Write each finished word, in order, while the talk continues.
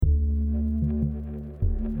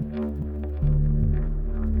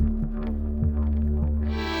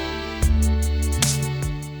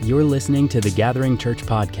You're listening to the Gathering Church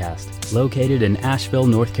Podcast, located in Asheville,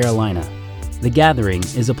 North Carolina. The Gathering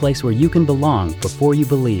is a place where you can belong before you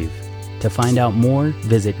believe. To find out more,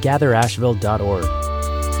 visit gatherasheville.org.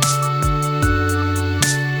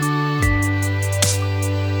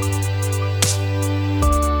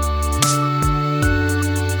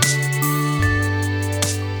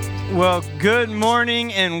 Well, good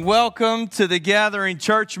morning and welcome to the Gathering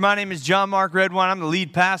Church. My name is John Mark Redwine. I'm the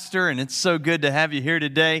lead pastor, and it's so good to have you here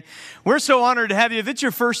today. We're so honored to have you. If it's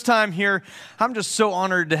your first time here, I'm just so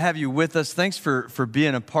honored to have you with us. Thanks for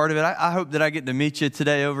being a part of it. I hope that I get to meet you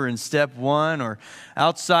today over in Step 1 or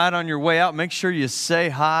outside on your way out. Make sure you say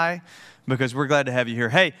hi because we're glad to have you here.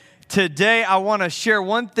 Hey, today I want to share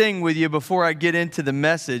one thing with you before I get into the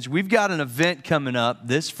message. We've got an event coming up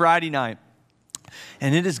this Friday night.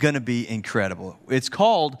 And it is going to be incredible. It's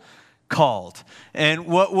called Called. And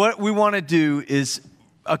what we want to do is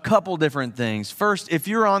a couple different things. First, if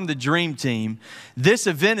you're on the Dream Team, this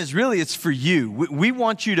event is really, it's for you. We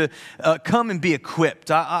want you to come and be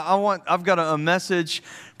equipped. I've got a message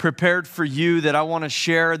prepared for you that I want to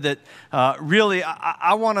share that really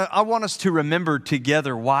I want us to remember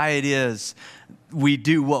together why it is we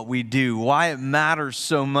do what we do, why it matters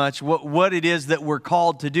so much, what it is that we're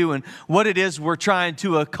called to do, and what it is we're trying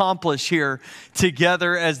to accomplish here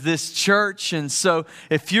together as this church. And so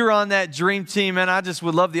if you're on that Dream Team, man, I just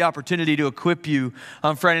would love the opportunity to equip you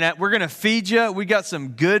on Friday night. We're going to feed you. We got some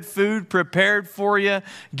good food prepared for you,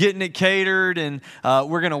 getting it catered, and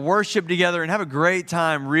we're going to worship together and have a great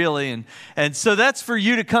time, really. And so that's for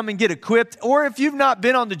you to come and get equipped. Or if you've not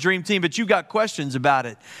been on the Dream Team, but you've got questions about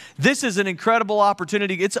it, this is an incredible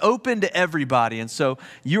opportunity. It's open to everybody. And so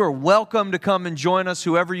you are welcome to come and join us,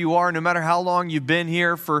 whoever you are, no matter how long you've been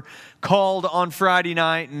here for Called on Friday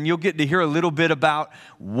night. And you'll get to hear a little bit about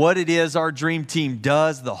what it is our Dream Team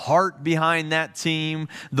does, the heart behind that team,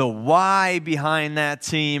 the why behind that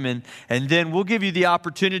team. And then we'll give you the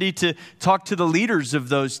opportunity to talk to the leaders of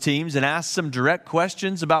those teams and ask some direct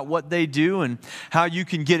questions about what they do and how you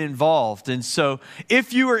can get involved. And so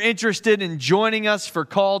if you are interested in joining us for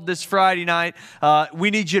Called this Friday night, we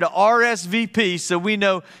need you to RSVP so we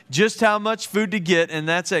know just how much food to get, and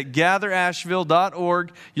that's at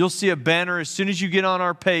gatherasheville.org. You'll see a banner as soon as you get on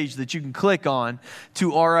our page that you can click on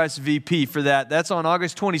to RSVP for that. That's on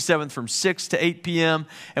August 27th from 6 to 8 p.m.,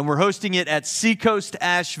 and we're hosting it at Seacoast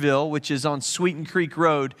Asheville, which is on Sweeten Creek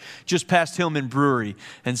Road, just past Hillman Brewery.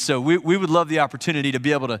 And so we would love the opportunity to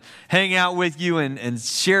be able to hang out with you and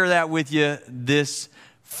share that with you this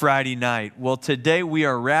Friday night. Well, today we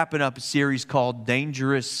are wrapping up a series called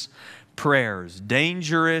Dangerous Prayers.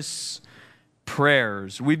 Dangerous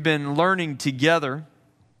Prayers. We've been learning together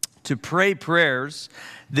to pray prayers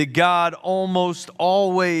that God almost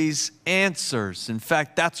always answers. In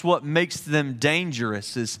fact, that's what makes them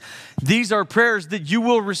dangerous. Is these are prayers that you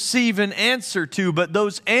will receive an answer to, but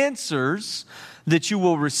those answers that you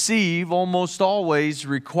will receive almost always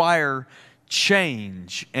require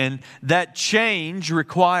change, and that change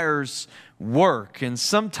requires work and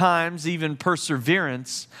sometimes even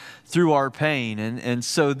perseverance through our pain. And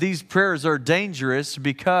so these prayers are dangerous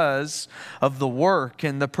because of the work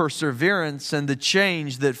and the perseverance and the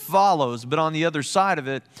change that follows. But on the other side of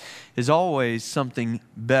it is always something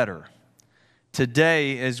better.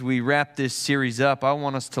 Today, as we wrap this series up, I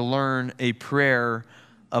want us to learn a prayer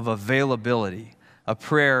of availability, a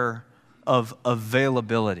prayer of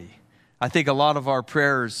availability. I think a lot of our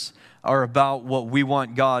prayers are about what we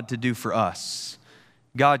want God to do for us.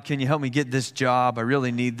 God, can you help me get this job? I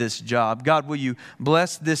really need this job. God, will you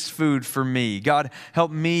bless this food for me? God,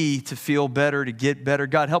 help me to feel better, to get better.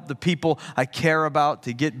 God, help the people I care about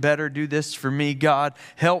to get better. Do this for me. God,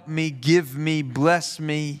 help me, give me, bless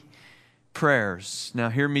me. Prayers. Now,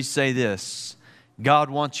 hear me say this.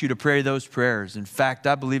 God wants you to pray those prayers. In fact,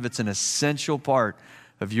 I believe it's an essential part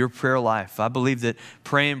of your prayer life. I believe that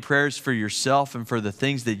praying prayers for yourself and for the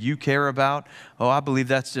things that you care about, I believe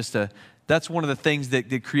that's one of the things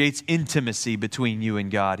that creates intimacy between you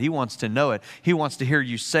and God. He wants to know it. He wants to hear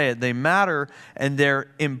you say it. They matter and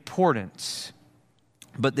they're important,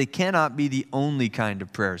 but they cannot be the only kind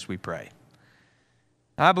of prayers we pray.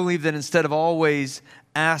 I believe that instead of always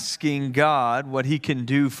asking God what He can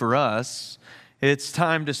do for us, it's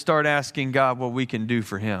time to start asking God what we can do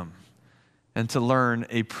for Him and to learn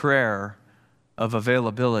a prayer of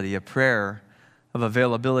availability, a prayer of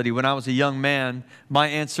availability. When I was a young man, my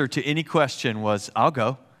answer to any question was, I'll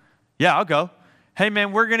go. Yeah, I'll go. Hey,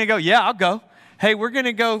 man, we're going to go. Yeah, I'll go. Hey, we're going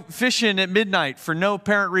to go fishing at midnight for no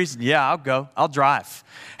apparent reason. Yeah, I'll go. I'll drive.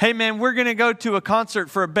 Hey, man, we're going to go to a concert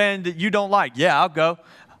for a band that you don't like. Yeah, I'll go.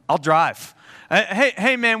 I'll drive.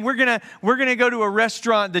 Hey man, we're gonna go to a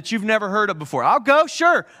restaurant that you've never heard of before. I'll go,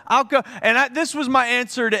 sure, I'll go. And this was my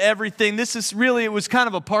answer to everything. It was kind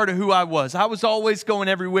of a part of who I was. I was always going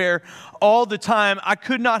everywhere, all the time. I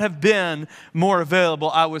could not have been more available.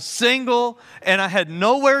 I was single, and I had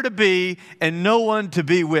nowhere to be and no one to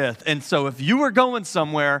be with. And so if you were going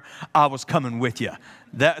somewhere, I was coming with you.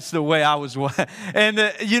 That's the way I was.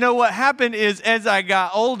 And you know what happened is, as I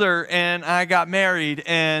got older and I got married,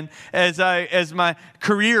 and as my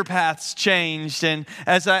career paths changed, and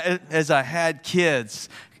as I had kids,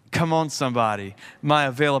 come on somebody, my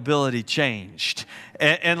availability changed.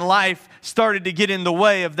 And life started to get in the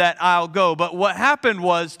way of that I'll go. But what happened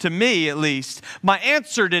was, to me at least, my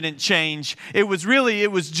answer didn't change. It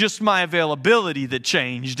was just my availability that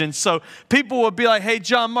changed. And so people would be like, hey,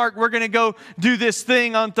 John Mark, we're going to go do this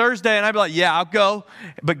thing on Thursday. And I'd be like, yeah, I'll go.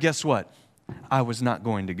 But guess what? I was not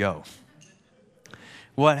going to go.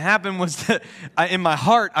 What happened was that in my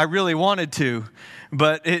heart, I really wanted to,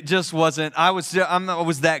 but it just wasn't. I was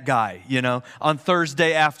that guy, on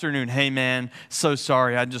Thursday afternoon. Hey, man, so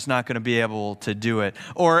sorry. I'm just not going to be able to do it.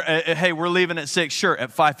 Or, hey, we're leaving at 6. Sure, at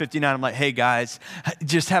 5:59, I'm like, hey, guys,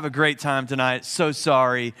 just have a great time tonight. So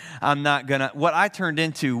sorry. I'm not going to. What I turned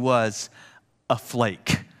into was a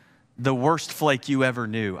flake. The worst flake you ever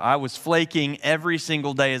knew. I was flaking every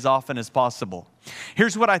single day as often as possible.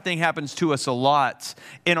 Here's what I think happens to us a lot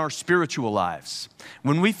in our spiritual lives.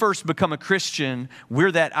 When we first become a Christian,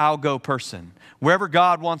 we're that I'll go person. Wherever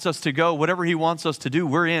God wants us to go, whatever He wants us to do,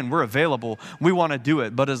 we're in, we're available, we want to do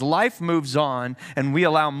it. But as life moves on and we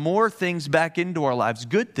allow more things back into our lives,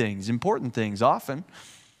 good things, important things often,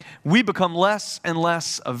 we become less and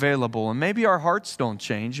less available. And maybe our hearts don't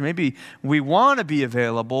change. Maybe we want to be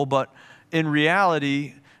available, but in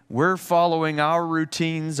reality, we're following our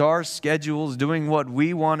routines, our schedules, doing what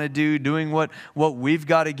we want to do, doing what we've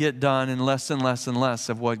got to get done, and less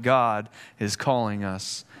of what God is calling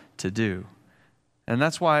us to do. And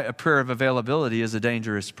that's why a prayer of availability is a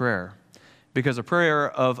dangerous prayer. Because a prayer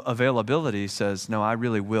of availability says, no, I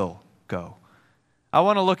really will go. I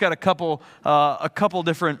want to look at a couple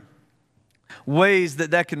different ways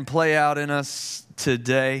that can play out in us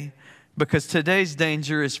today, because today's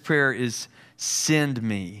dangerous prayer is, send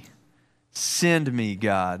me,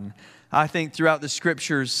 God. I think throughout the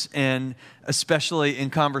scriptures, and especially in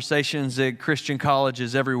conversations at Christian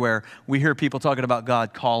colleges everywhere, we hear people talking about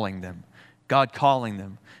God calling them. God calling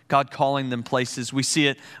them places. We see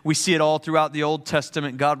it all throughout the Old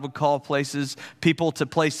Testament. God would call people to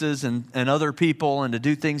places and other people, and to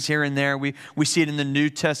do things here and there. We see it in the New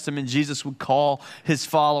Testament. Jesus would call His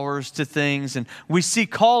followers to things, and we see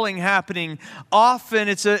calling happening often.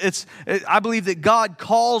 I believe that God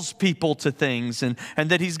calls people to things, and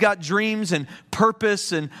that He's got dreams and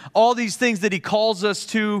purpose and all these things that He calls us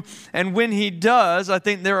to. And when He does, I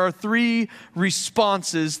think there are 3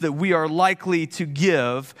 responses that we are likely to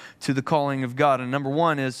give to the calling of God. And number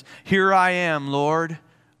 1 is, here I am, Lord,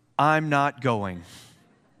 I'm not going.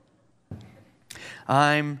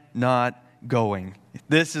 I'm not going.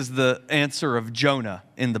 This is the answer of Jonah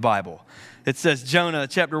in the Bible. It says, Jonah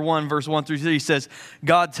chapter 1, verse 1 through 3 says,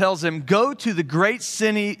 God tells him, go to the great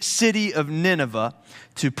city of Nineveh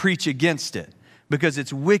to preach against it, because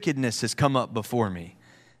its wickedness has come up before me.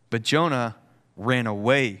 But Jonah ran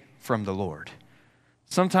away from the Lord.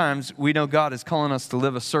 Sometimes we know God is calling us to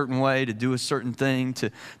live a certain way, to do a certain thing,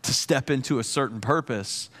 to step into a certain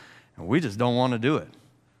purpose, and we just don't want to do it.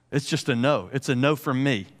 It's just a no. It's a no from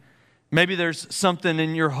me. Maybe there's something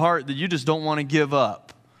in your heart that you just don't want to give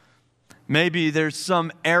up. Maybe there's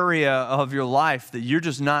some area of your life that you're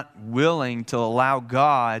just not willing to allow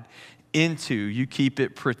God into. You keep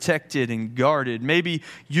it protected and guarded. Maybe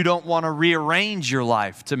you don't want to rearrange your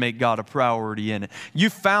life to make God a priority in it. You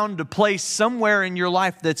found a place somewhere in your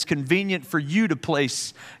life that's convenient for you to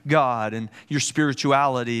place God and your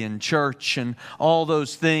spirituality and church and all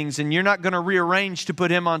those things, and you're not going to rearrange to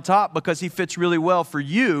put Him on top because He fits really well for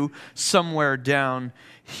you somewhere down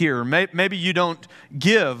here. Maybe you don't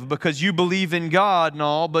give because you believe in God and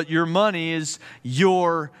all, but your money is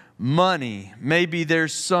your money. Maybe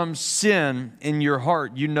there's some sin in your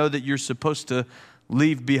heart you know that you're supposed to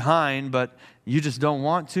leave behind, but you just don't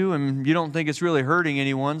want to, and you don't think it's really hurting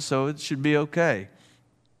anyone, so it should be okay.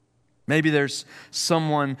 Maybe there's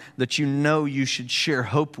someone that you know you should share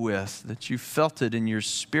hope with, that you felt it in your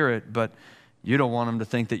spirit, but you don't want them to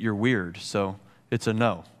think that you're weird, so it's a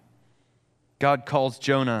no. God calls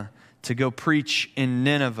Jonah to go preach in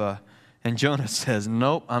Nineveh, and Jonah says,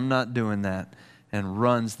 nope, I'm not doing that, and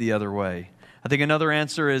runs the other way. I think another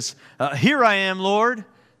answer is, here I am, Lord,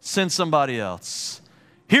 send somebody else.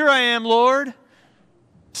 Here I am, Lord,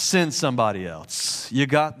 Send somebody else. You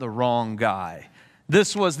got the wrong guy.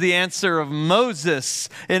 This was the answer of Moses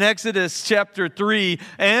in Exodus chapter 3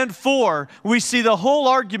 and 4. We see the whole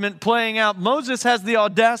argument playing out. Moses has the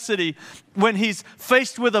audacity when he's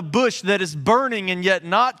faced with a bush that is burning and yet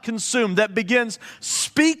not consumed, that begins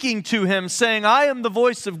speaking to him, saying, I am the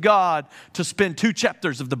voice of God, to spend 2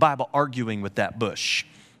 chapters of the Bible arguing with that bush.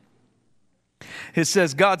 It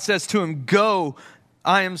says, God says to him, go,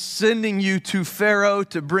 I am sending you to Pharaoh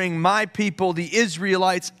to bring my people, the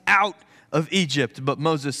Israelites, out of Egypt. But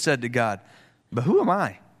Moses said to God, but who am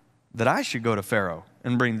I that I should go to Pharaoh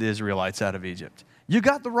and bring the Israelites out of Egypt? You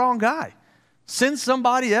got the wrong guy. Send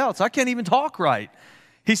somebody else. I can't even talk right.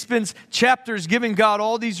 He spends chapters giving God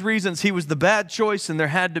all these reasons he was the bad choice and there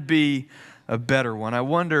had to be a better one. I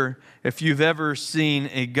wonder if you've ever seen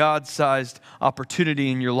a God-sized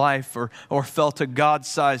opportunity in your life or felt a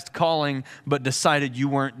God-sized calling but decided you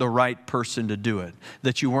weren't the right person to do it,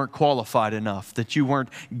 that you weren't qualified enough, that you weren't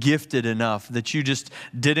gifted enough, that you just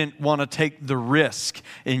didn't want to take the risk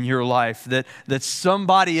in your life, that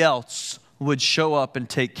somebody else would show up and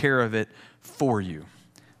take care of it for you.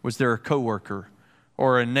 Was there a coworker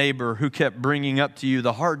or a neighbor who kept bringing up to you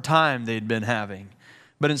the hard time they'd been having?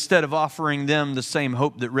 But instead of offering them the same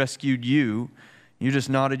hope that rescued you, you just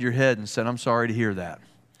nodded your head and said, I'm sorry to hear that.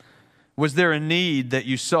 Was there a need that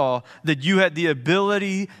you saw that you had the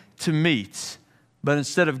ability to meet, but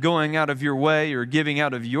instead of going out of your way or giving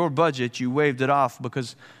out of your budget, you waved it off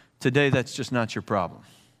because today that's just not your problem?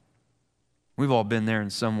 We've all been there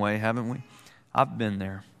in some way, haven't we? I've been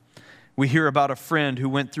there. We hear about a friend who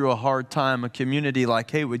went through a hard time, a community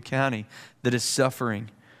like Haywood County that is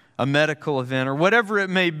suffering, a medical event or whatever it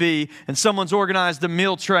may be, and someone's organized a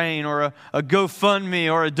meal train or a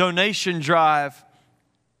GoFundMe or a donation drive.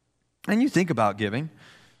 And you think about giving.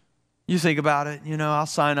 You think about it, I'll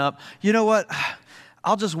sign up. You know what?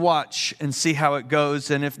 I'll just watch and see how it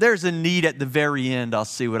goes. And if there's a need at the very end, I'll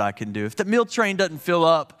see what I can do. If the meal train doesn't fill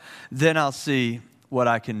up, then I'll see what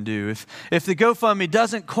I can do. If the GoFundMe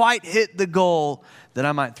doesn't quite hit the goal, then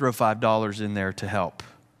I might throw $5 in there to help.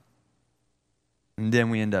 And then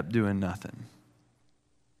we end up doing nothing.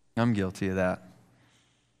 I'm guilty of that.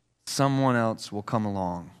 Someone else will come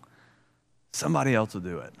along. Somebody else will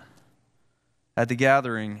do it. At the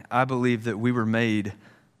gathering, I believe that we were made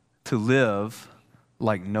to live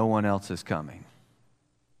like no one else is coming.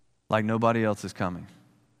 Like nobody else is coming.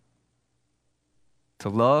 To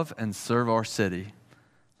love and serve our city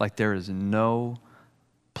like there is no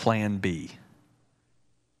plan B.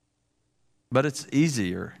 But it's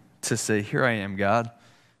easier to say, here I am, God,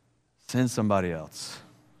 send somebody else.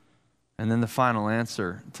 And then the final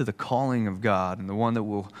answer to the calling of God, and the one that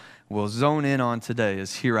we'll zone in on today,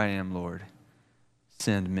 is here I am, Lord,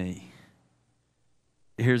 send me.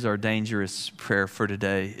 Here's our dangerous prayer for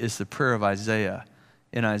today. It's the prayer of Isaiah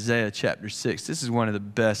in Isaiah chapter 6. This is one of the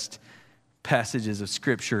best passages of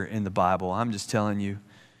Scripture in the Bible. I'm just telling you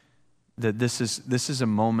that this is a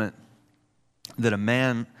moment that a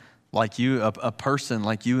man like you, a person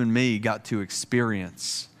like you and me, got to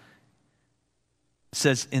experience. It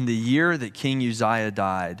says, in the year that King Uzziah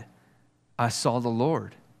died, I saw the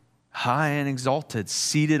Lord, high and exalted,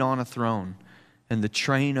 seated on a throne, and the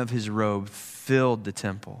train of his robe filled the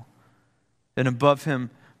temple. And above him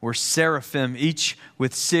were seraphim, each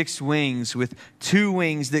with 6 wings, with 2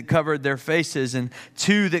 wings that covered their faces and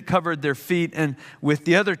 2 that covered their feet. And with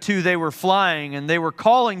the other 2 they were flying, and they were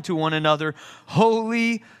calling to one another,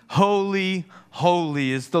 Holy, holy,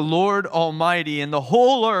 holy is the Lord Almighty, and the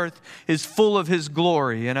whole earth is full of His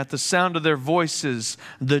glory. And at the sound of their voices,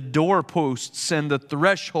 the doorposts and the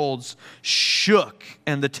thresholds shook,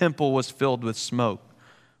 and the temple was filled with smoke.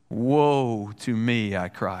 Woe to me, I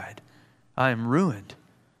cried. I am ruined.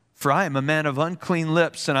 For I am a man of unclean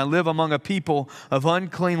lips, and I live among a people of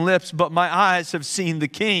unclean lips, but my eyes have seen the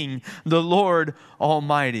King, the Lord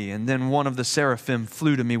Almighty. And then one of the seraphim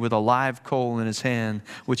flew to me with a live coal in his hand,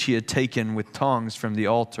 which he had taken with tongs from the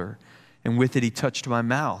altar. And with it he touched my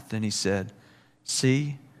mouth, and he said,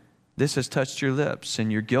 See, this has touched your lips,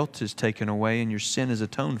 and your guilt is taken away, and your sin is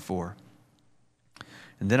atoned for.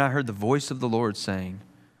 And then I heard the voice of the Lord saying,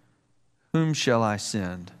 Whom shall I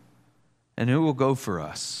send? And who will go for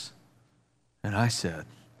us? And I said,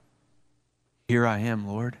 Here I am,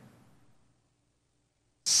 Lord.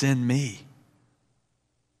 Send me.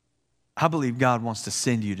 I believe God wants to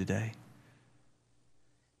send you today.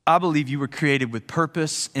 I believe you were created with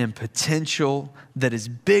purpose and potential that is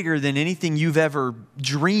bigger than anything you've ever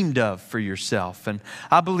dreamed of for yourself. And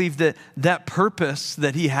I believe that that purpose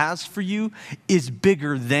that He has for you is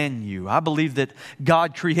bigger than you. I believe that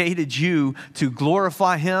God created you to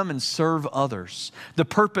glorify Him and serve others. The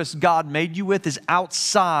purpose God made you with is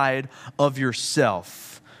outside of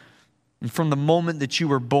yourself. And from the moment that you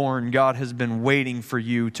were born, God has been waiting for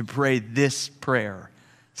you to pray this prayer: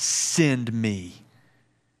 send me.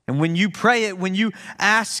 And when you pray it, when you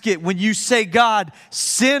ask it, when you say, God,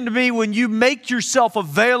 send me, when you make yourself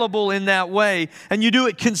available in that way and you do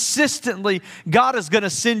it consistently, God is going to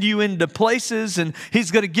send you into places and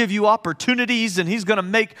He's going to give you opportunities and He's going to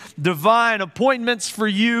make divine appointments for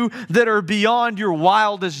you that are beyond your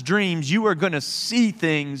wildest dreams. You are going to see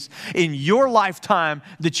things in your lifetime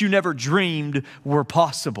that you never dreamed were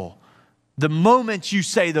possible. The moment you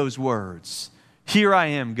say those words, here I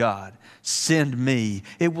am, God, send me,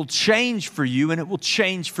 it will change for you, and it will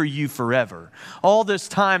change for you forever. All this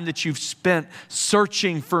time that you've spent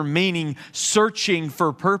searching for meaning, searching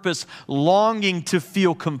for purpose, longing to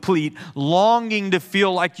feel complete, longing to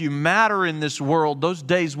feel like you matter in this world, those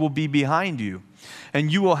days will be behind you.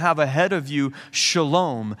 And you will have ahead of you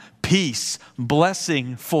shalom, peace,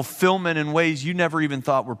 blessing, fulfillment in ways you never even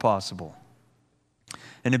thought were possible.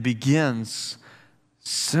 And it begins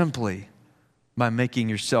simply by making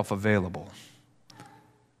yourself available.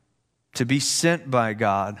 To be sent by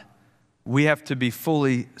God, we have to be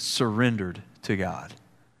fully surrendered to God.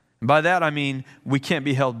 And by that I mean we can't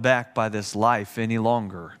be held back by this life any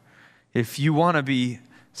longer. If you want to be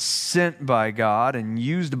sent by God and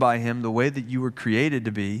used by Him the way that you were created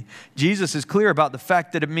to be, Jesus is clear about the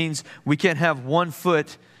fact that it means we can't have one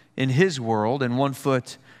foot in His world and one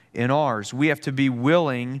foot in ours. We have to be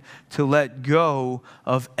willing to let go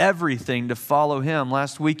of everything to follow Him.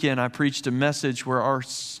 Last weekend, I preached a message where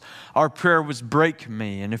our prayer was break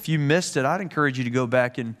me. And if you missed it, I'd encourage you to go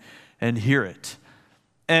back and hear it.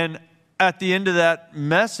 And at the end of that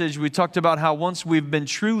message, we talked about how once we've been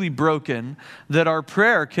truly broken, that our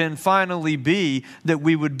prayer can finally be that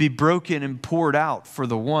we would be broken and poured out for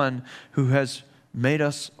the one who has made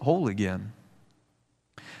us whole again.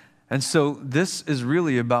 And so this is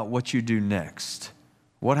really about what you do next.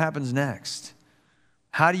 What happens next?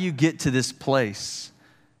 How do you get to this place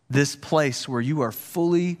where you are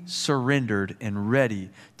fully surrendered and ready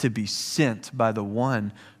to be sent by the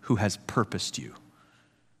one who has purposed you?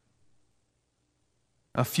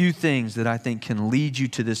 A few things that I think can lead you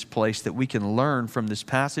to this place that we can learn from this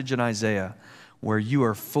passage in Isaiah where you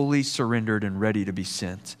are fully surrendered and ready to be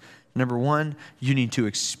sent. Number one, you need to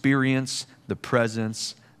experience the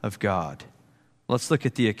presence of God. Let's look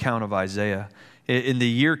at the account of Isaiah. In the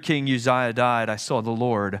year King Uzziah died, I saw the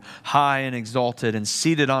Lord high and exalted and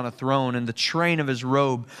seated on a throne, and the train of His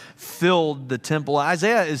robe filled the temple.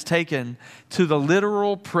 Isaiah is taken to the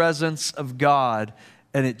literal presence of God,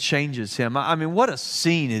 and it changes him. I mean, what a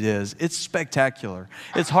scene it is. It's spectacular.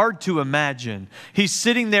 It's hard to imagine. He's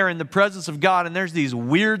sitting there in the presence of God, and there's these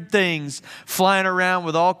weird things flying around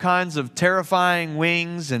with all kinds of terrifying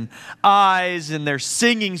wings and eyes, and they're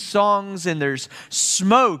singing songs, and there's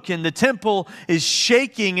smoke, and the temple is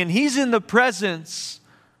shaking, and he's in the presence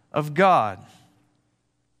of God.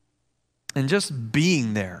 And just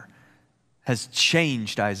being there has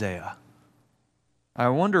changed Isaiah. I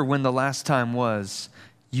wonder when the last time was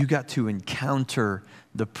you got to encounter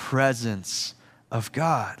the presence of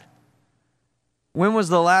God. When was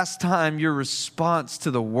the last time your response to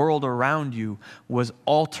the world around you was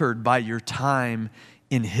altered by your time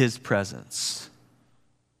in His presence?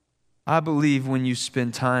 I believe when you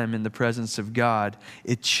spend time in the presence of God,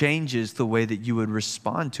 it changes the way that you would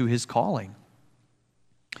respond to His calling.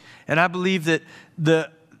 And I believe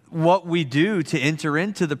that what we do to enter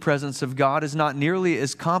into the presence of God is not nearly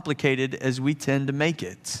as complicated as we tend to make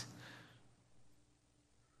it.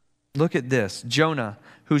 Look at this. Jonah,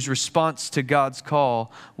 whose response to God's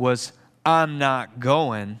call was, I'm not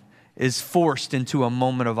going, is forced into a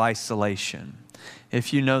moment of isolation.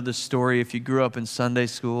 If you know the story, if you grew up in Sunday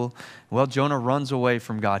school, well, Jonah runs away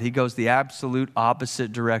from God. He goes the absolute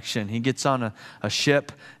opposite direction. He gets on a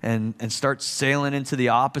ship and starts sailing into the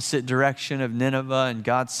opposite direction of Nineveh, and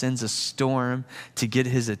God sends a storm to get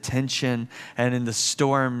his attention. And in the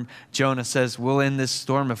storm, Jonah says, we'll end this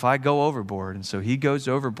storm if I go overboard. And so he goes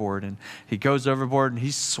overboard, and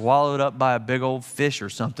he's swallowed up by a big old fish or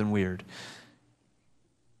something weird.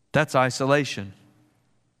 That's isolation.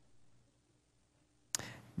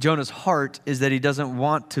 Jonah's heart is that he doesn't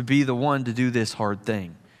want to be the one to do this hard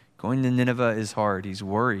thing. Going to Nineveh is hard. He's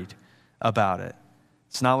worried about it.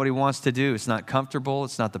 It's not what he wants to do. It's not comfortable.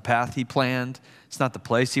 It's not the path he planned. It's not the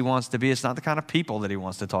place he wants to be. It's not the kind of people that he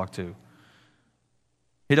wants to talk to.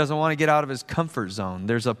 He doesn't want to get out of his comfort zone.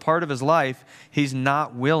 There's a part of his life he's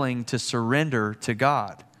not willing to surrender to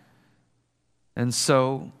God. And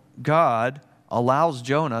so God allows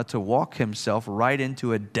Jonah to walk himself right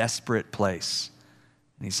into a desperate place.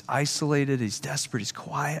 And he's isolated, he's desperate, he's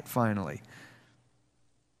quiet finally.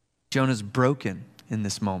 Jonah's broken in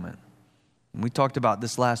this moment. And we talked about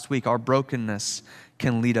this last week. Our brokenness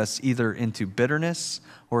can lead us either into bitterness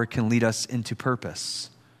or it can lead us into purpose.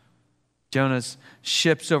 Jonah's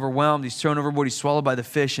ship's overwhelmed. He's thrown overboard. He's swallowed by the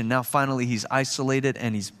fish. And now finally he's isolated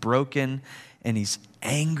and he's broken and he's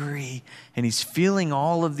angry and he's feeling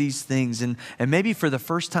all of these things. And maybe for the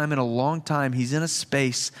first time in a long time, he's in a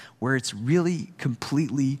space where it's really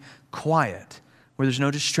completely quiet, where there's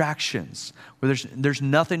no distractions, where there's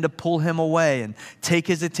nothing to pull him away and take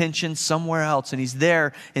his attention somewhere else. And he's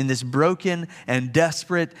there in this broken and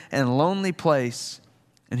desperate and lonely place.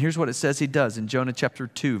 And here's what it says he does in Jonah chapter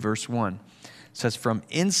 2, verse 1. It says, from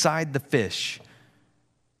inside the fish,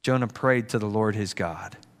 Jonah prayed to the Lord his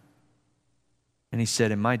God. And he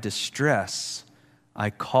said, in my distress, I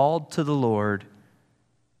called to the Lord,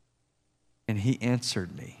 and he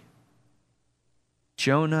answered me.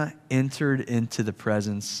 Jonah entered into the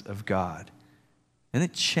presence of God, and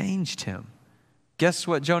it changed him. Guess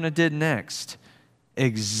what Jonah did next?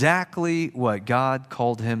 Exactly what God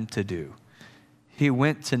called him to do. He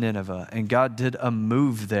went to Nineveh, and God did a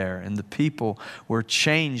move there, and the people were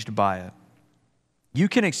changed by it. You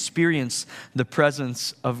can experience the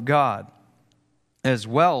presence of God as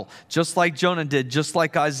well, just like Jonah did, just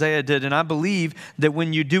like Isaiah did. And I believe that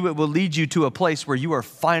when you do, it will lead you to a place where you are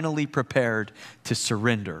finally prepared to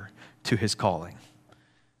surrender to his calling.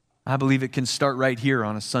 I believe it can start right here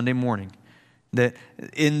on a Sunday morning. That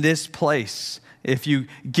in this place, if you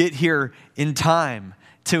get here in time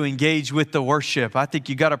to engage with the worship, I think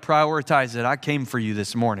you got to prioritize it. I came for you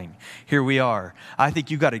this morning. Here we are. I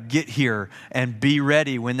think you got to get here and be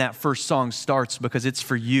ready when that first song starts because it's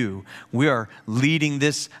for you. We are leading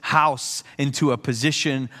this house into a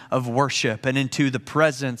position of worship and into the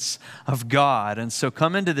presence of God. And so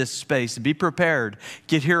come into this space, be prepared,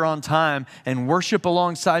 get here on time and worship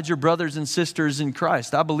alongside your brothers and sisters in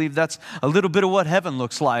Christ. I believe that's a little bit of what heaven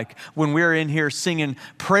looks like when we're in here singing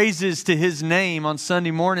praises to his name on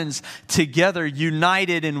Sunday mornings together,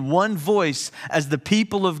 united in one voice as the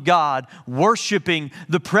people of God, worshiping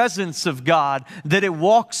the presence of God, that it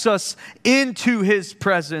walks us into his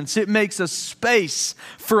presence. It makes a space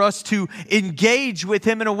for us to engage with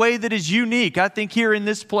him in a way that is unique. I think here in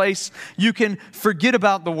this place, you can forget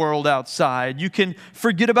about the world outside. You can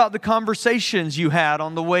forget about the conversations you had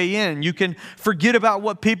on the way in. You can forget about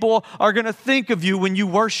what people are going to think of you when you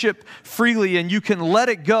worship freely, and you can let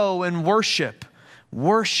it go and worship.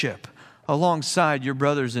 Worship alongside your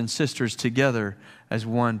brothers and sisters together as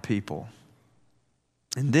one people.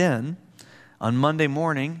 And then on Monday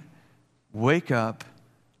morning, wake up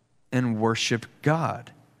and worship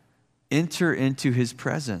God. Enter into his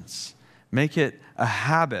presence. Make it a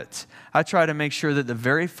habit. I try to make sure that the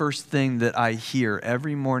very first thing that I hear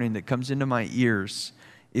every morning that comes into my ears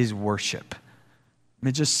is worship.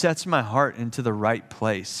 It just sets my heart into the right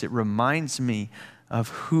place. It reminds me of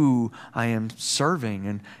who I am serving.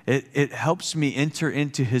 And it helps me enter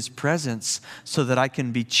into his presence so that I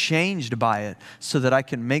can be changed by it, so that I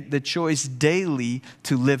can make the choice daily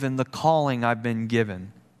to live in the calling I've been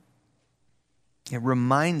given. It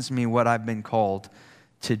reminds me what I've been called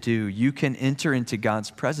to do. You can enter into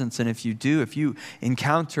God's presence, and if you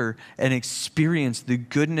encounter and experience the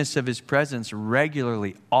goodness of his presence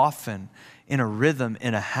regularly, often, in a rhythm,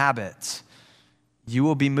 in a habit, you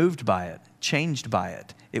will be moved by it, changed by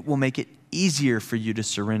it. It will make it easier for you to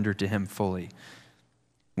surrender to him fully.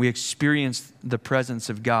 We experience the presence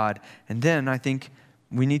of God, and then I think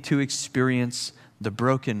we need to experience the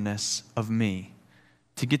brokenness of me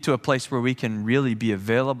to get to a place where we can really be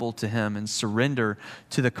available to him and surrender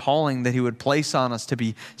to the calling that he would place on us to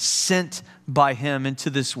be sent by him into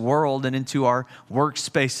this world and into our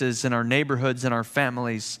workspaces and our neighborhoods and our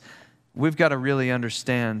families. We've got to really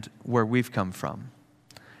understand where we've come from.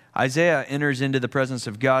 Isaiah enters into the presence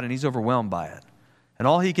of God and he's overwhelmed by it. And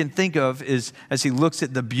all he can think of is, as he looks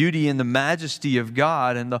at the beauty and the majesty of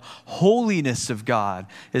God and the holiness of God,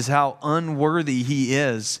 is how unworthy he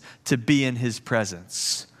is to be in his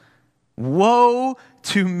presence. Woe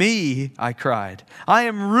to me, I cried. I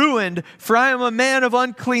am ruined, for I am a man of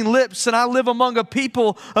unclean lips, and I live among a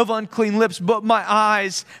people of unclean lips. But my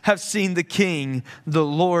eyes have seen the King, the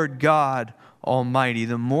Lord God Almighty,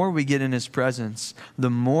 the more we get in His presence, the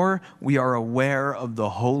more we are aware of the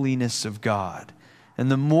holiness of God. And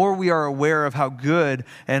the more we are aware of how good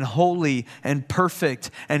and holy and perfect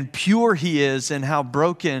and pure He is, and how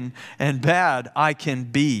broken and bad I can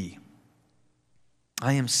be.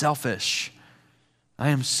 I am selfish. I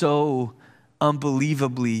am so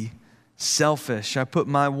unbelievably selfish. I put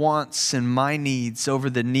my wants and my needs over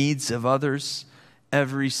the needs of others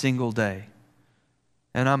every single day.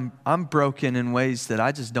 And I'm broken in ways that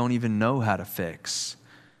I just don't even know how to fix.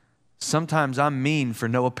 Sometimes I'm mean for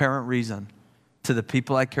no apparent reason to the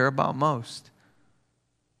people I care about most.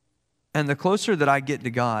 And the closer that I get to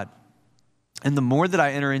God, and the more that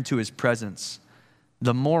I enter into His presence,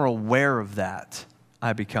 the more aware of that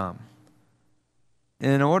I become.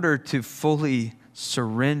 In order to fully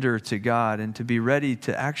surrender to God and to be ready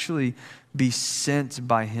to actually be sent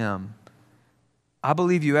by Him, I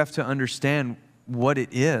believe you have to understand what it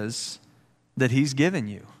is that He's given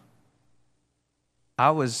you. I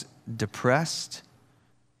was depressed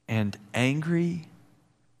and angry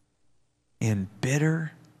and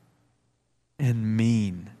bitter and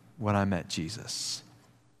mean when I met Jesus.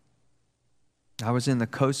 I was in the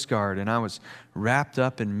Coast Guard and I was wrapped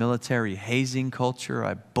up in military hazing culture.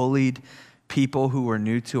 I bullied people who were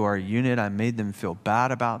new to our unit. I made them feel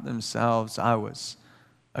bad about themselves. I was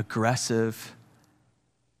aggressive.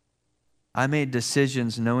 I made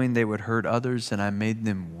decisions knowing they would hurt others, and I made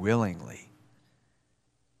them willingly.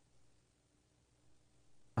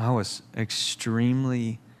 I was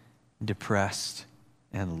extremely depressed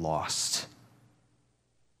and lost.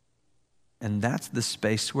 And that's the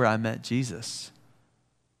space where I met Jesus.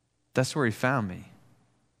 That's where He found me.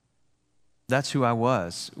 That's who I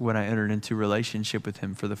was when I entered into relationship with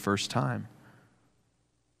Him for the first time.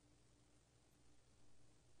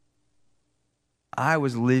 I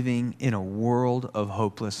was living in a world of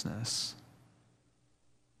hopelessness,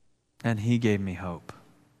 and He gave me hope.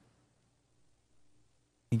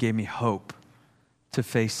 He gave me hope to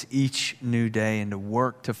face each new day and to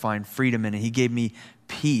work to find freedom in it. He gave me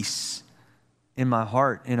peace in my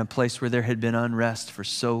heart in a place where there had been unrest for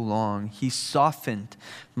so long. He softened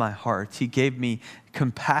my heart. He gave me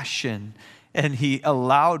compassion, and He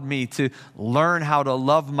allowed me to learn how to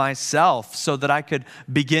love myself so that I could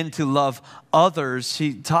begin to love others.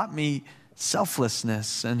 He taught me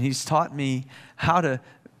selflessness, and He's taught me how to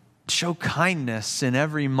show kindness in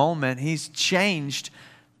every moment. He's changed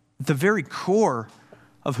the very core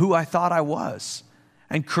of who I thought I was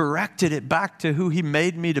and corrected it back to who He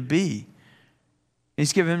made me to be.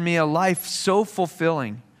 He's given me a life so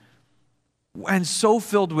fulfilling and so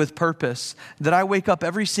filled with purpose that I wake up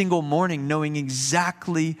every single morning knowing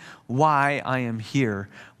exactly why I am here.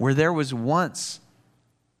 Where there was once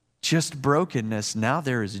just brokenness, now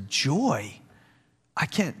there is joy. I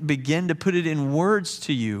can't begin to put it in words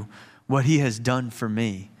to you what He has done for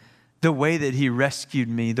me. The way that He rescued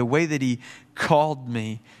me, the way that He called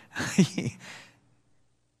me,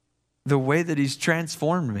 the way that He's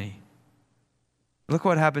transformed me. Look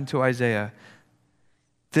what happened to Isaiah.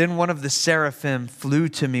 Then one of the seraphim flew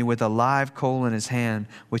to me with a live coal in his hand,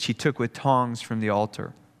 which he took with tongs from the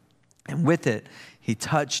altar. And with it, he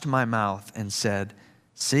touched my mouth and said,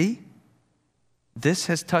 "See, this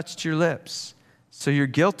has touched your lips. So your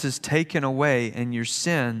guilt is taken away and your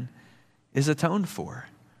sin is atoned for."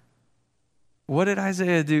 What did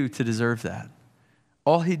Isaiah do to deserve that?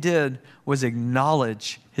 All he did was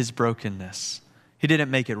acknowledge his brokenness. He didn't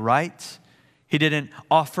make it right. He didn't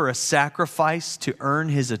offer a sacrifice to earn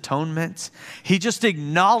his atonement. He just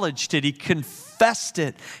acknowledged it. He confessed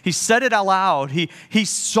it. He said it aloud. He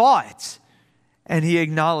saw it. And he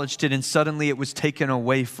acknowledged it. And suddenly it was taken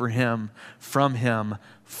away from him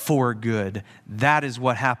for good. That is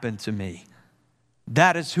what happened to me.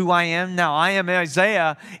 That is who I am now. I am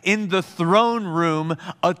Isaiah in the throne room,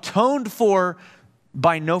 atoned for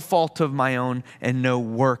by no fault of my own and no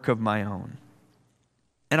work of my own.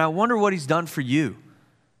 And I wonder what He's done for you.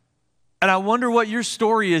 And I wonder what your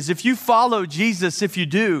story is. If you follow Jesus, if you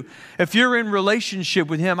do, if you're in relationship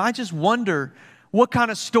with Him, I just wonder what kind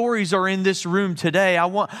of stories are in this room today. I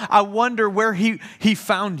wonder where He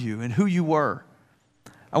found you and who you were.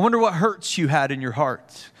 I wonder what hurts you had in your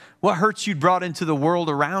heart. What hurts you brought into the world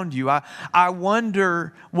around you. I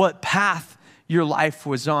wonder what path your life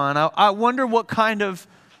was on. I wonder what kind of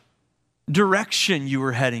direction you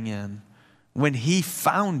were heading in when He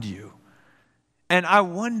found you. And I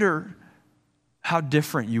wonder how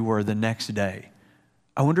different you were the next day.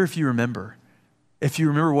 I wonder if you remember. If you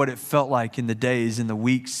remember what it felt like in the days, in the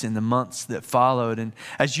weeks, in the months that followed. And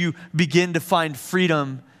as you begin to find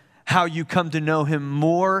freedom, how you come to know him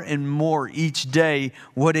more and more each day,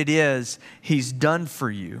 what it is he's done for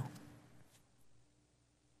you.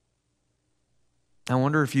 I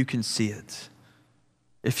wonder if you can see it,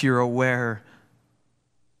 if you're aware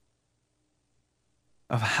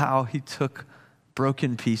of how he took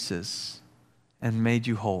broken pieces and made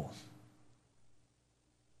you whole.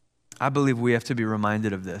 I believe we have to be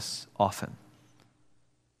reminded of this often.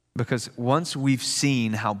 Because once we've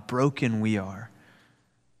seen how broken we are,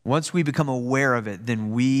 once we become aware of it,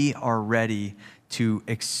 then we are ready to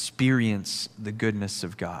experience the goodness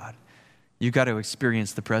of God. You've got to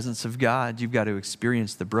experience the presence of God. You've got to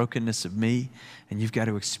experience the brokenness of me. And you've got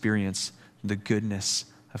to experience the goodness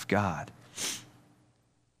of God.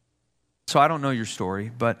 So I don't know your story,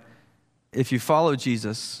 but if you follow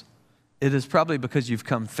Jesus, it is probably because you've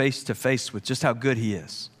come face to face with just how good he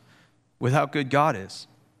is, with how good God is.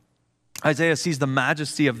 Isaiah sees the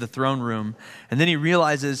majesty of the throne room, and then he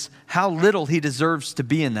realizes how little he deserves to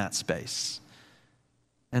be in that space.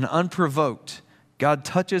 And unprovoked, God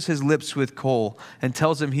touches his lips with coal and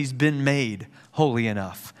tells him he's been made holy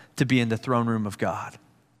enough to be in the throne room of God.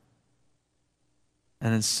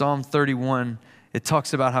 And in Psalm 31, it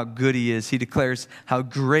talks about how good he is. He declares, how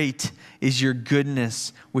great is your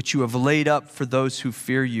goodness, which you have laid up for those who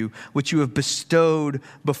fear you, which you have bestowed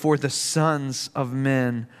before the sons of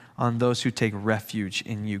men on those who take refuge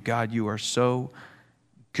in you. God, you are so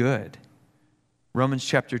good. Romans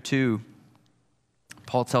chapter 2,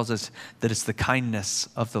 Paul tells us that it's the kindness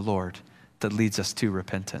of the Lord that leads us to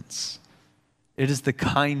repentance. It is the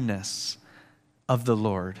kindness of the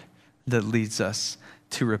Lord that leads us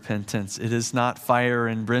to repentance. It is not fire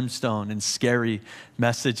and brimstone and scary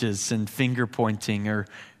messages and finger pointing or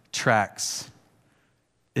tracts.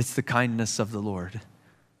 It's the kindness of the Lord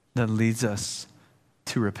that leads us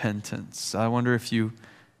to repentance. I wonder if you're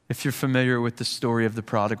familiar with the story of the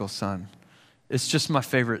prodigal son. It's just my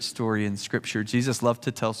favorite story in Scripture. Jesus loved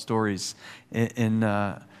to tell stories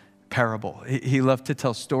in parable. He loved to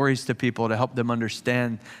tell stories to people to help them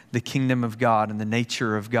understand the kingdom of God and the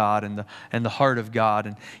nature of God and the heart of God.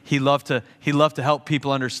 And he loved to help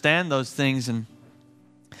people understand those things. And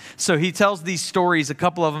so he tells these stories, a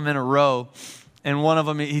couple of them in a row. And one of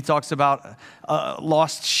them, he talks about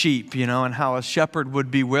lost sheep, and how a shepherd would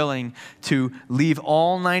be willing to leave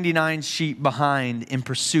all 99 sheep behind in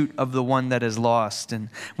pursuit of the one that is lost. And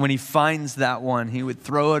when he finds that one, he would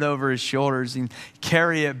throw it over his shoulders and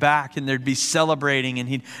carry it back, and there'd be celebrating, and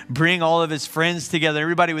he'd bring all of his friends together.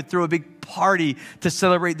 Everybody would throw a big party to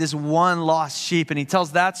celebrate this one lost sheep. And he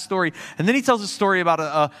tells that story. And then he tells a story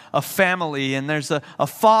about a family, and there's a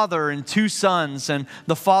father and two sons, and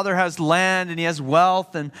the father has land and he has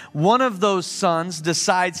wealth, and one of those sons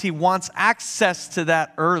decides he wants access to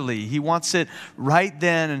that early. He wants it right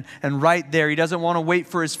then and right there. He doesn't want to wait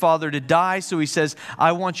for his father to die, so he says,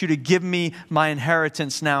 I want you to give me my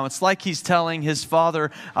inheritance now. It's like he's telling his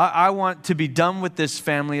father, I want to be done with this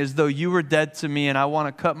family as though you were dead to me, and I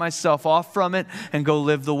want to cut myself off from it and go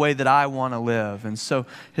live the way that I want to live. And so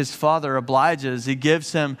his father obliges. He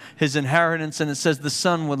gives him his inheritance, and it says the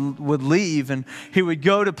son would leave, and he would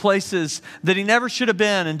go to places that he never should have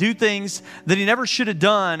been and do things that he never should have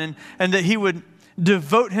done, and that he would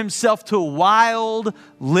devote himself to wild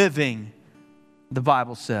living, the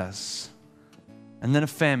Bible says. And then a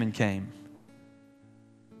famine came.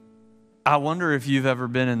 I wonder if you've ever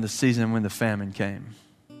been in the season when the famine came.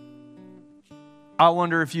 I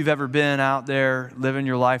wonder if you've ever been out there living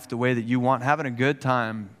your life the way that you want, having a good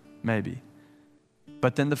time, maybe.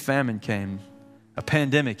 But then the famine came, a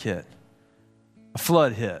pandemic hit, a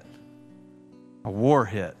flood hit, a war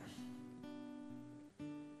hit.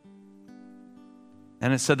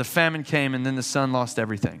 And it said the famine came, and then the son lost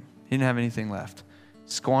everything. He didn't have anything left.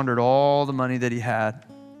 Squandered all the money that he had.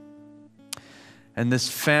 And this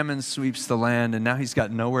famine sweeps the land, and now he's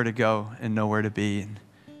got nowhere to go and nowhere to be.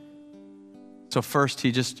 So first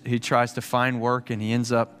he tries to find work, and he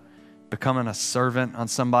ends up becoming a servant on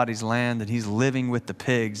somebody's land, and he's living with the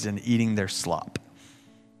pigs and eating their slop.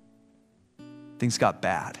 Things got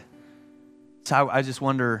bad. So I just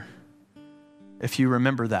wonder if you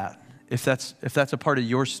remember that, if that's a part of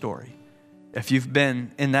your story. If you've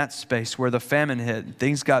been in that space where the famine hit, and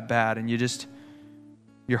things got bad, and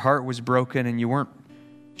your heart was broken, and you weren't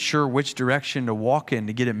sure which direction to walk in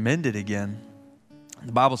to get it mended again.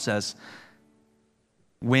 The Bible says,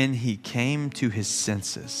 when he came to his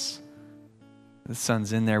senses, the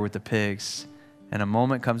son's in there with the pigs, and a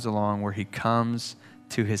moment comes along where he comes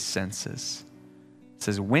to his senses. It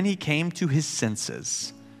says, when he came to his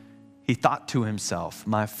senses, he thought to himself,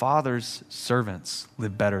 my father's servants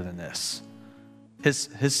live better than this.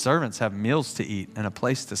 His servants have meals to eat and a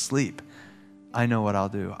place to sleep. I know what I'll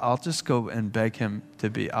do. I'll just go and beg him to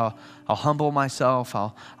be. I'll humble myself.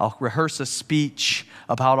 I'll rehearse a speech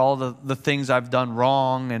about all the things I've done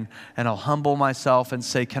wrong, and I'll humble myself and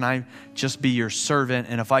say, can I just be your servant?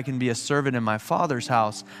 And if I can be a servant in my Father's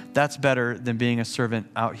house, that's better than being a servant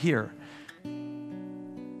out here.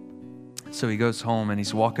 So he goes home, and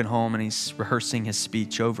he's walking home, and he's rehearsing his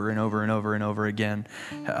speech over and over and over and over again.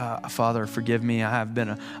 Father, forgive me. I have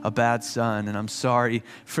been a bad son, and I'm sorry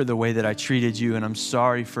for the way that I treated you, and I'm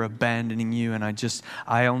sorry for abandoning you, and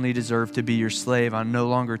I only deserve to be your slave. I no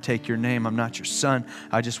longer take your name. I'm not your son.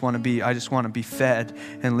 I just want to be fed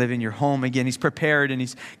and live in your home again. He's prepared, and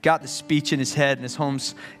he's got the speech in his head, and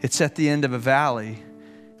it's at the end of a valley,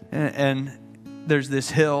 and there's this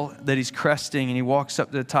hill that he's cresting, and he walks up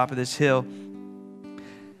to the top of this hill.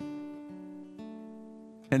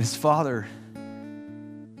 And his father's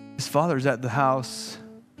at the house,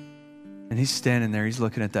 and he's standing there. He's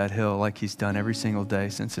looking at that hill like he's done every single day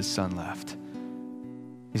since his son left.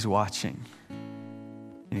 He's watching,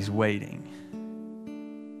 and he's waiting.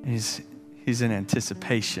 He's in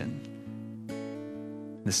anticipation.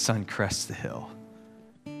 The son crests the hill,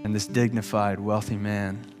 and this dignified, wealthy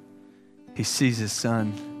man, he sees his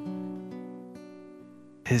son,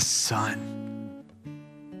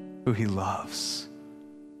 who he loves,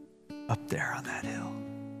 up there on that hill.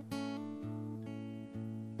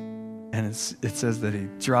 And it says that he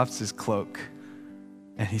drops his cloak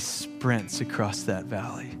and he sprints across that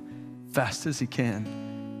valley fast as he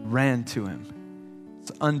can, ran to him.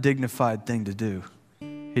 It's an undignified thing to do.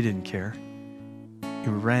 He didn't care. He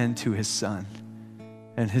ran to his son.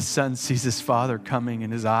 And his son sees his father coming,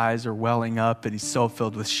 and his eyes are welling up, and he's so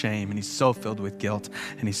filled with shame, and he's so filled with guilt,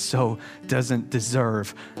 and he so doesn't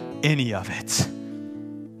deserve any of it.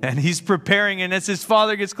 And he's preparing, and as his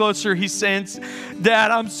father gets closer, he's saying,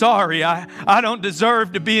 Dad, I'm sorry. I don't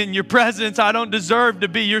deserve to be in your presence. I don't deserve to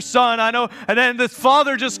be your son. I know. And then this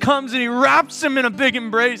father just comes and he wraps him in a big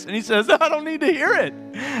embrace, and he says, I don't need to hear it.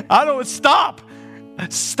 Stop.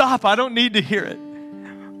 I don't need to hear it.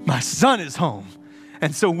 My son is home.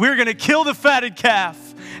 And so we're going to kill the fatted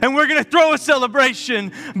calf, and we're going to throw a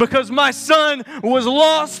celebration because my son was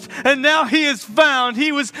lost and now he is found.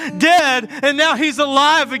 He was dead and now he's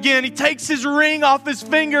alive again. He takes his ring off his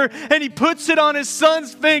finger and he puts it on his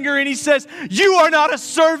son's finger, and he says, you are not a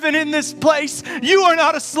servant in this place. You are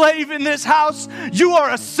not a slave in this house. You are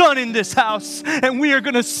a son in this house, and we are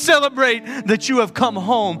going to celebrate that you have come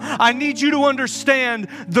home. I need you to understand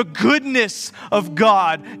the goodness of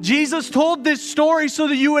God. Jesus told this story so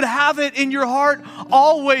that you would have it in your heart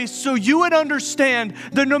always, so you would understand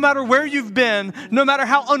that no matter where you've been, no matter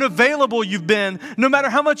how unavailable you've been, no matter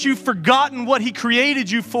how much you've forgotten what He created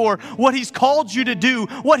you for, what He's called you to do,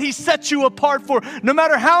 what He set you apart for, no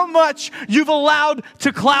matter how much you've allowed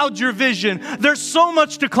to cloud your vision. There's so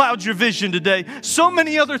much to cloud your vision today, so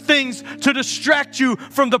many other things to distract you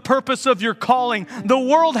from the purpose of your calling. The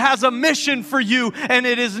world has a mission for you, and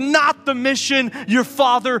it is not the mission your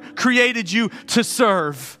Father created you to serve.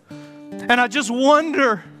 And I just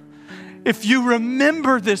wonder if you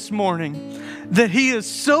remember this morning that He is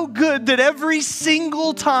so good that every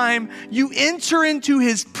single time you enter into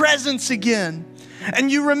His presence again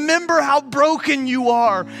and you remember how broken you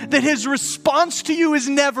are, that His response to you is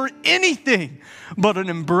never anything but an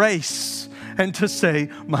embrace and to say,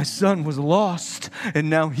 my son was lost and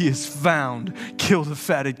now he is found. Kill the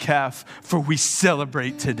fatted calf, for we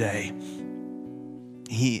celebrate today.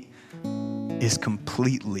 He is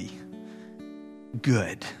completely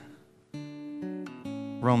good.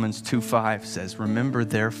 Romans 2:5 says, remember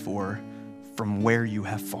therefore from where you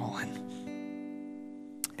have fallen,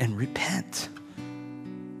 and repent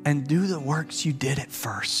and do the works you did at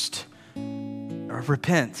first. Or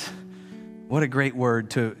repent. What a great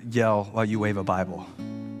word to yell while you wave a Bible.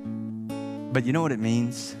 But you know what it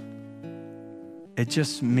means? It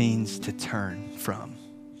just means to turn from.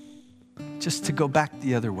 Just to go back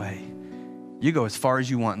the other way. You go as far as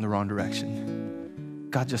you want in the wrong direction.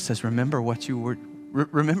 God just says, remember what you were,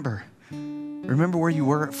 remember where you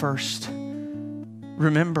were at first.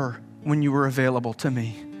 Remember when you were available to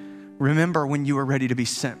me. Remember when you were ready to be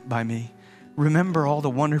sent by me. Remember all the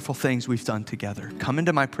wonderful things we've done together. Come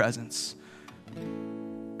into my presence.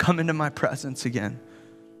 Come into my presence again,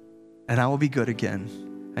 and I will be good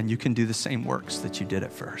again, and you can do the same works that you did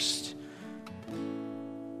at first.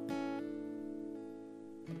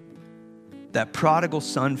 That prodigal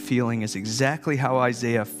son feeling is exactly how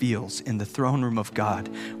Isaiah feels in the throne room of God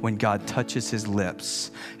when God touches his lips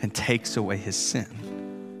and takes away his sin.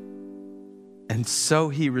 And so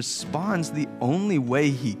he responds the only way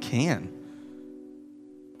he can.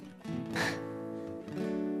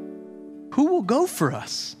 who will go for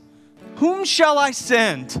us? Whom shall I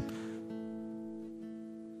send?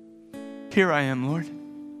 Here I am, Lord.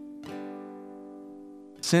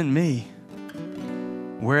 Send me.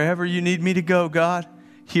 Wherever you need me to go, God,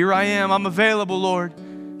 here I am. I'm available, Lord.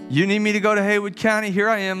 You need me to go to Haywood County? Here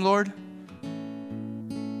I am, Lord.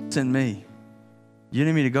 Send me. You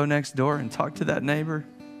need me to go next door and talk to that neighbor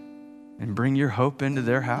and bring your hope into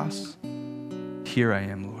their house? Here I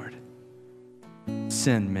am, Lord.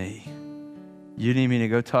 Send me. You need me to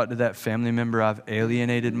go talk to that family member I've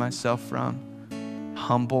alienated myself from,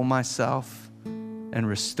 humble myself, and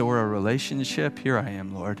restore a relationship? Here I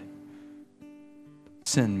am, Lord.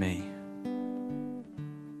 Send me.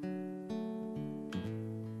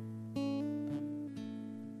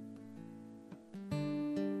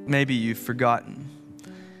 Maybe you've forgotten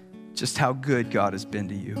just how good God has been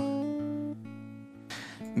to you.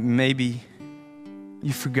 Maybe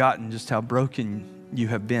you've forgotten just how broken you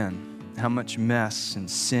have been, how much mess and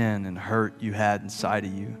sin and hurt you had inside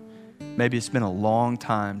of you. Maybe it's been a long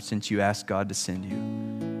time since you asked God to send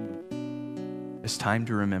you. It's time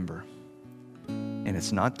to remember, and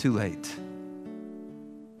it's not too late.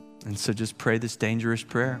 And so just pray this dangerous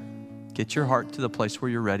prayer. Get your heart to the place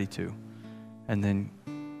where you're ready to, and then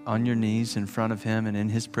on your knees in front of Him and in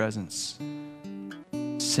His presence,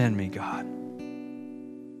 send me, God.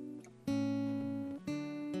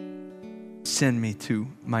 Send me to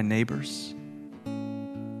my neighbors.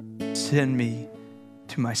 Send me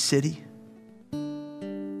to my city.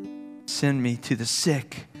 Send me to the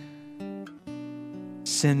sick.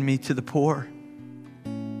 Send me to the poor.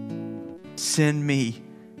 Send me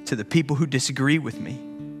to the people who disagree with me.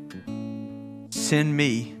 Send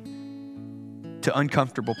me to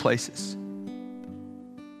uncomfortable places.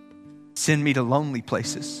 Send me to lonely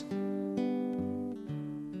places.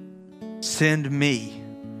 Send me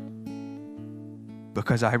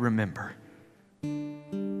because I remember. And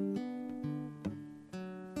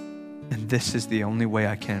this is the only way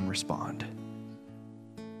I can respond.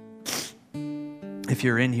 If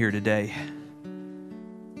you're in here today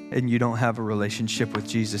and you don't have a relationship with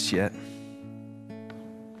Jesus yet,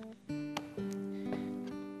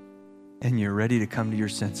 and you're ready to come to your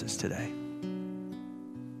senses today,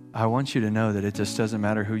 I want you to know that it just doesn't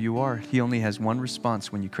matter who you are. He only has one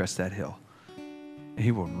response when you crest that hill.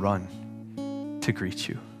 He will run to greet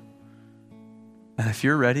you. And if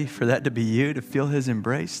you're ready for that to be you, to feel His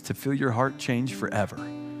embrace, to feel your heart change forever,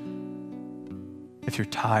 if you're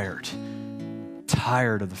tired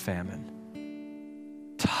of the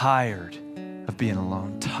famine, tired of being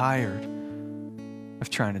alone, tired of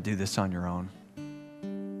trying to do this on your own,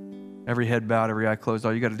 every head bowed, every eye closed,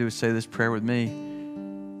 all you got to do is say this prayer with me.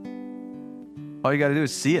 All you got to do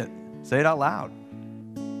is see it. Say it out loud.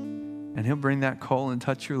 And He'll bring that coal and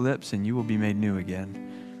touch your lips, and you will be made new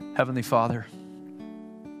again. Heavenly Father,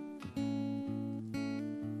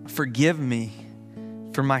 forgive me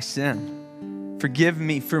for my sin. Forgive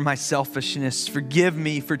me for my selfishness. Forgive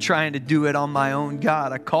me for trying to do it on my own,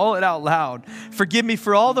 God. I call it out loud. Forgive me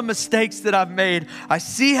for all the mistakes that I've made. I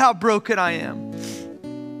see how broken I am.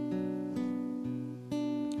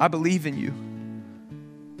 I believe in you.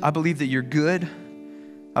 I believe that you're good.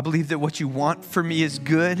 I believe that what you want for me is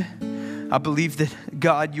good. I believe that,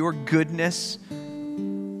 God, your goodness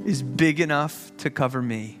is big enough to cover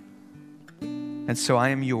me. And so I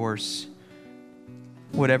am yours.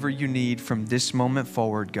 Whatever you need from this moment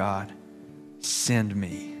forward, God, send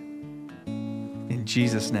me. In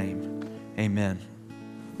Jesus' name, amen.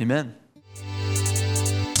 Amen.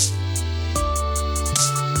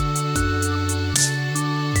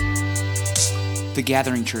 The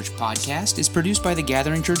Gathering Church podcast is produced by the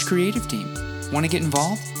Gathering Church creative team. Want to get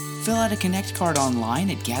involved? Fill out a Connect card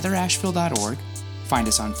online at gatherasheville.org. Find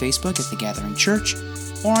us on Facebook at The Gathering Church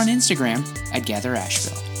or on Instagram at Gather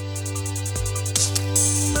Asheville.